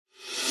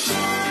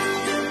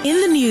In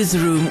the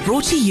Newsroom,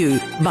 brought to you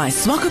by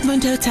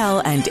Swakopmund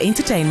Hotel and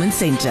Entertainment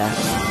Centre.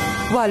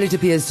 While it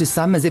appears to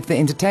some as if the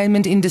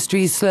entertainment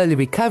industry is slowly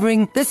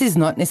recovering, this is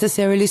not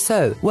necessarily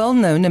so.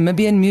 Well-known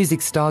Namibian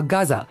music star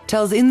Gazza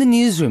tells In the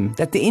Newsroom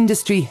that the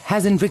industry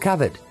hasn't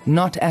recovered.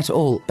 Not at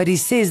all. But he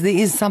says there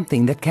is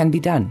something that can be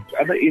done.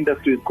 Other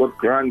industries got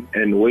grants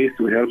and ways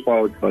to help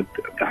out, but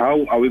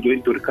how are we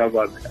going to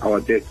recover our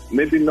debt?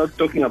 Maybe not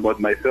talking about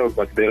myself,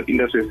 but the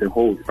industry as a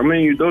whole. I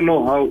mean, you don't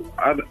know how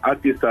other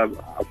artists are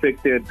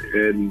affected,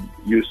 and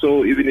you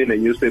saw even in the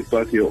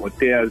newspapers, your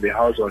hotel, the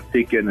house was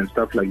taken and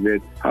stuff like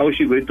that. How is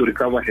she going to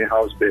recover her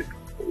house back?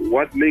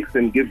 What makes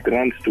them give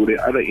grants to the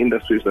other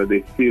industries that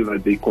they feel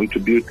that they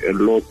contribute a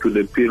lot to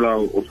the pillar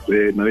of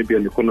the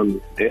Namibian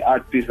economy? The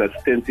art piece that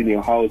stands in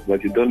your house,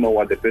 but you don't know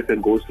what the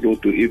person goes through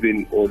to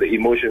even, or the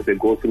emotions they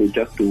go through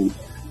just to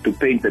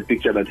paint the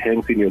picture that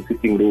hangs in your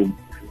sitting room,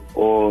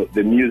 or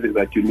the music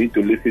that you need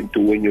to listen to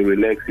when you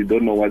relax. You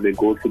don't know what they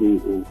go through,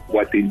 or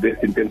what they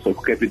invest in terms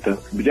of capital.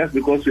 Just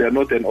because we are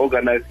not an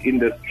organized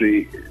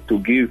industry to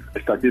give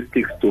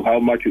statistics to how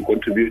much we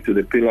contribute to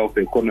the pillar of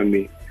the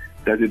economy,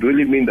 does it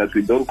really mean that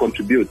we don't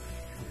contribute?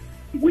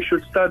 We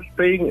should start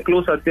paying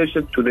close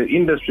attention to the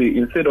industry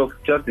instead of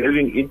just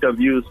having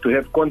interviews to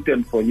have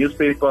content for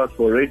newspapers,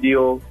 for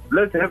radio.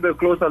 Let's have a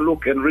closer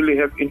look and really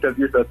have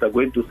interviews that are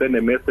going to send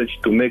a message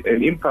to make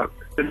an impact.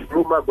 There's a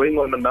rumor going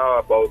on now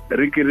about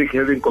Ricky Rick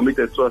having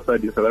committed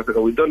suicide in South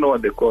Africa. We don't know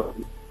what the cause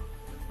is.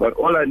 But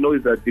all I know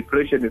is that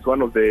depression is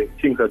one of the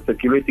things that's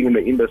circulating in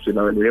the industry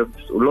now, and we have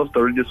lost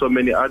already so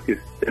many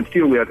artists. And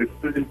still we are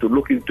refusing to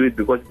look into it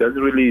because it doesn't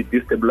really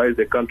destabilize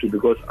the country,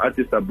 because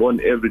artists are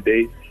born every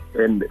day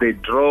and they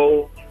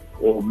draw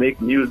or make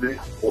music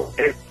or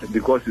act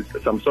because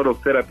it's some sort of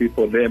therapy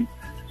for them.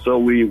 So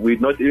we're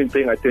not even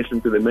paying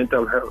attention to the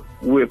mental health.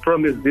 We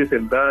promised this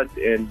and that,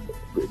 and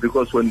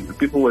because when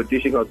people were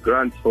dishing out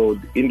grants for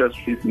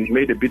industries, we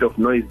made a bit of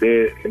noise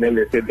there, and then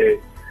they said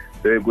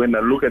they're going to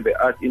look at the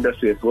art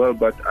industry as well.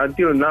 But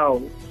until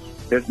now,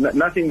 there's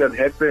nothing that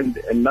happened,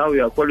 and now we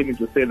are calling in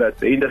to say that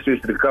the industry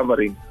is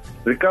recovering.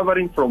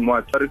 Recovering from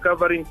what?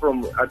 Recovering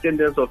from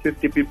attendance of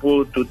 50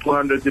 people to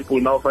 200 people,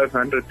 now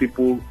 500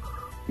 people,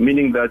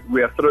 meaning that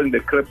we are throwing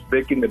the crabs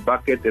back in the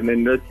bucket and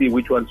then let's see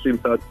which one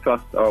swims out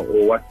fast or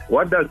what.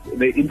 What does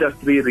the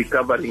industry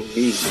recovering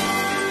mean?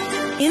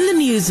 In the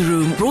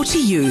Newsroom, brought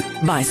to you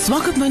by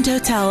Swakopmund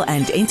Hotel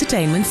and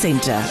Entertainment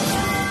Centre.